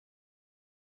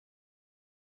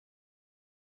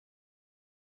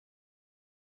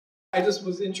I just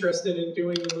was interested in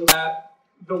doing the movie at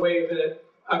the way that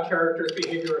a character's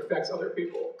behavior affects other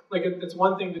people. Like, it's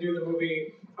one thing to do the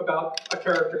movie about a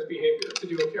character's behavior, to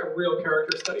do a real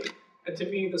character study. And to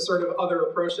me, the sort of other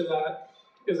approach to that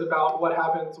is about what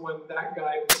happens when that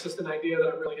guy, it's just an idea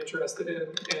that I'm really interested in.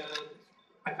 And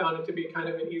I found it to be kind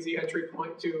of an easy entry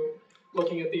point to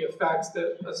looking at the effects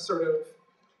that a sort of,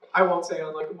 I won't say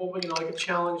unlikable, but like a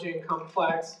challenging,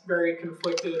 complex, very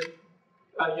conflicted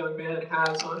young man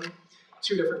has on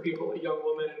two different people, a young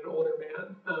woman and an older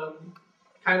man.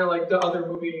 Kind of like the other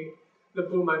movie that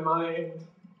blew my mind,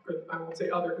 or I won't say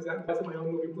other because that's my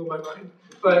own movie blew my mind,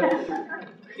 but like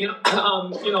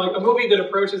a movie that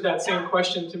approaches that same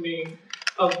question to me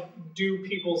of do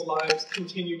people's lives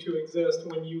continue to exist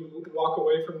when you walk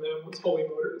away from them with holy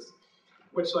motors,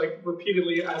 which like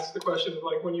repeatedly asks the question of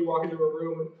like when you walk into a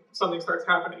room something starts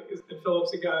happening. And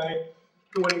Philip's a guy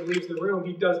who when he leaves the room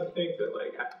he doesn't think that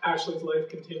like Ashley's life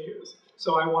continues.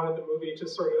 So I wanted the movie to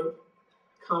sort of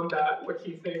combat what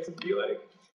he thinks and be like,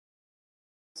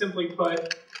 simply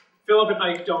put, Philip and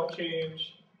Ike don't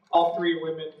change, all three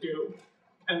women do.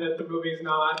 And that the movie's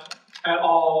not at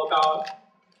all about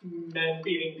men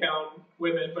beating down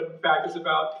women, but in fact is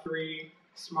about three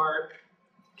smart,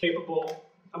 capable,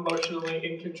 emotionally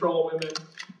in control women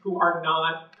who are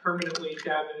not permanently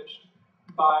damaged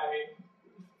by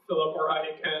Philip or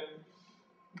Ike. And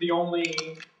the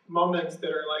only moments that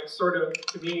are like sort of,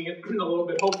 to me, a little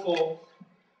bit hopeful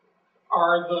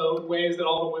are the ways that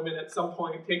all the women at some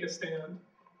point take a stand.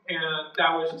 And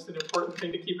that was just an important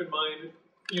thing to keep in mind,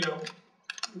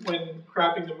 when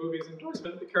crafting the movie's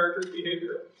endorsement of the character's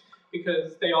behavior,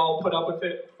 because they all put up with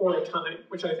it for a time,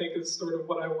 which I think is sort of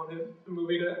what I wanted the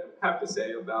movie to have to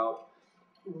say about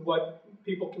what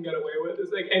people can get away with.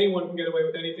 Is like anyone can get away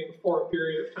with anything for a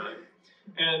period of time.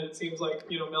 And it seems like,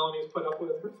 Melanie's put up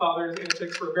with her father's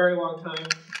antics for a very long time.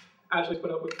 Ashley's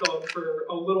put up with Philip for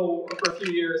a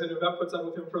few years, and Yvette puts up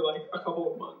with him for like a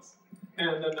couple of months.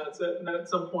 And then that's it. And then at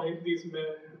some point, these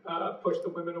men push the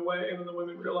women away, and then the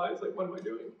women realize, like, what am I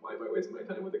doing? Why am I wasting my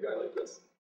time with a guy like this?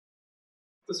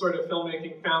 The sort of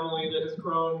filmmaking family that has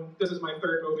grown, this is my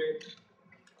third movie,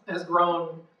 has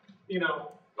grown,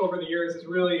 over the years is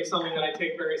really something that I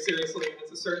take very seriously, and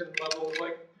it's a certain level of,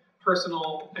 like,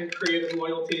 personal and creative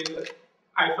loyalty that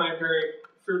I find very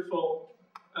fruitful.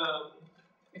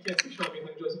 I can't see Sean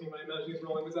behind Josephine, but I imagine he's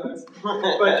rolling his eyes.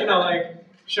 But, like,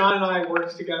 Sean and I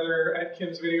worked together at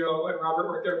Kim's Video, and Robert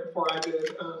worked there before I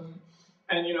did.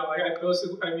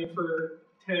 For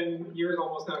 10 years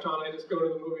almost now, Sean and I just go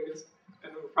to the movies,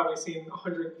 and we've probably seen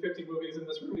 150 movies in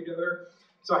this room together.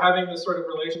 So having this sort of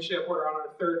relationship, we're on our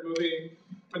third movie,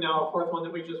 and now a fourth one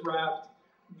that we just wrapped,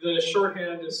 the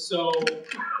shorthand is so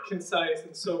concise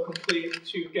and so complete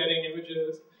to getting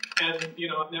images. And,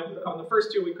 on the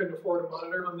first two, we couldn't afford a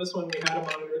monitor. On this one, we had a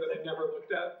monitor that I never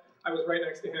looked at. I was right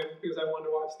next to him because I wanted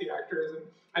to watch the actors, and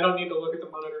I don't need to look at the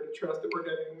monitor to trust that we're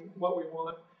getting what we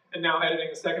want. And now editing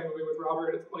a second movie with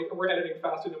Robert, it's like we're editing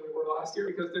faster than we were last year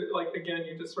because, like, again,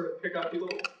 you just sort of pick up these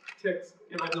little ticks.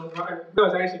 And I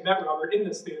actually met Robert in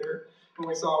this theater when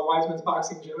we saw Wiseman's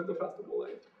Boxing Gym at the festival,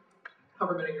 like,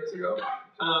 however many years ago.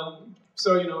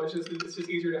 So, it's just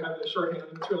easier to have the shorthand,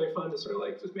 and it's really fun to sort of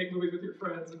like just make movies with your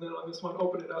friends, and then on this one,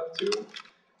 open it up to,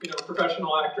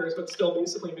 professional actors, but still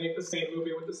basically make the same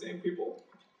movie with the same people.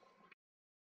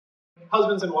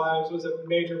 Husbands and Wives was a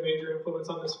major, major influence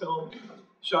on this film.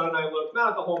 Sean and I looked, not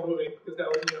at the whole movie, because that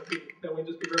would, then we'd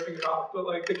just be ripping it off, but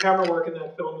like the camera work in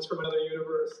that film is from another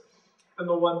universe. And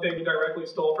the one thing he directly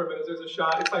stole from it is there's a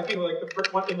shot, it's I think like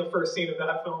in the first scene of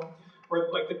that film, where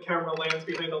like the camera lands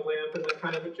behind a lamp and then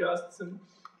kind of adjusts, and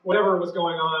whatever was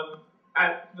going on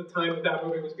at the time that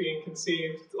movie was being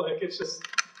conceived, like it's just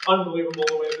unbelievable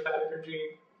the way that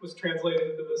energy was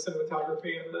translated into the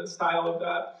cinematography and the style of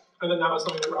that. And then that was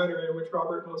something that which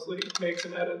Robert mostly makes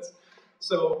and edits.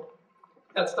 So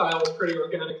that style was pretty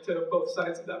organic to both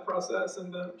sides of that process.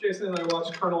 And Jason and I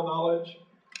watched Carnal Knowledge,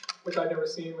 which I'd never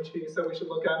seen, which he said we should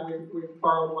look at. We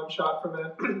borrowed one shot from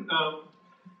it.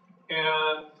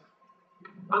 And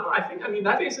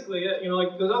that's basically it.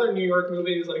 Like those other New York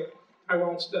movies, like I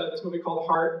watched this movie called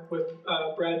Heart with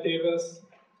Brad Davis,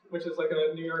 which is like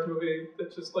a New York movie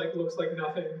that just like looks like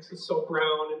nothing. It's just so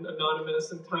brown and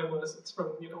anonymous and timeless. It's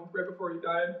from, right before he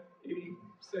died,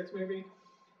 86 maybe.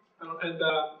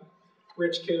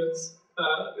 Rich Kids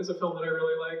is a film that I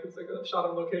really like. It's like a shot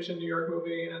on location New York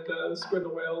movie, and The Squid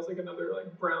and the Whale is like another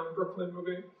like brown Brooklyn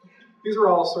movie. These were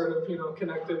all sort of,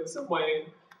 connected in some way.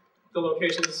 The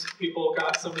locations people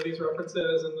got some of these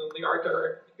references, and then the art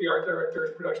director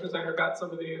and production designer got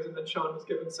some of these, and then Sean was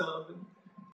given some.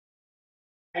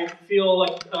 And I feel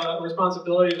like a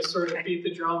responsibility to sort of beat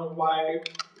the drum of why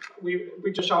we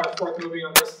just shot our 4th movie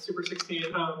on this Super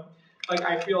 16. Like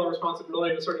I feel a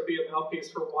responsibility to sort of be a mouthpiece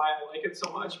for why I like it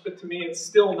so much, but to me it's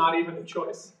still not even a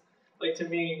choice. Like to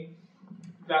me,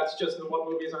 that's just what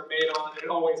movies are made on, and it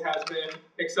always has been,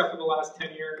 except for the last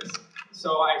 10 years.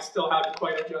 So I still haven't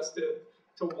quite adjusted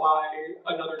to why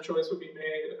another choice would be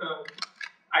made.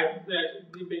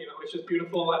 It's just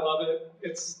beautiful. I love it.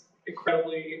 It's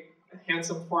incredibly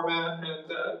handsome format, and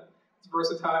it's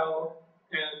versatile.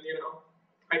 And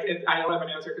I don't have an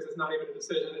answer because it's not even a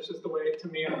decision. It's just the way, to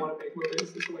me, I want to make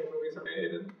movies. It's the way movies are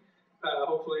made, and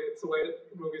hopefully it's the way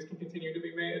that movies can continue to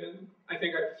be made. And I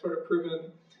think I've sort of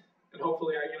proven, and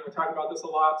hopefully I talk about this a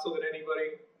lot so that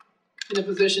anybody in a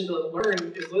position to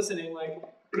learn is listening. Like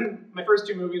my first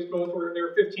 2 movies, they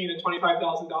were $15,000 and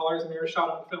 $25,000, and they were shot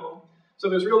on film. So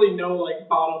there's really no like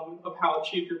bottom of how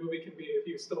cheap your movie can be if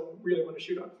you still really want to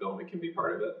shoot on film. It can be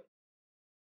part of it.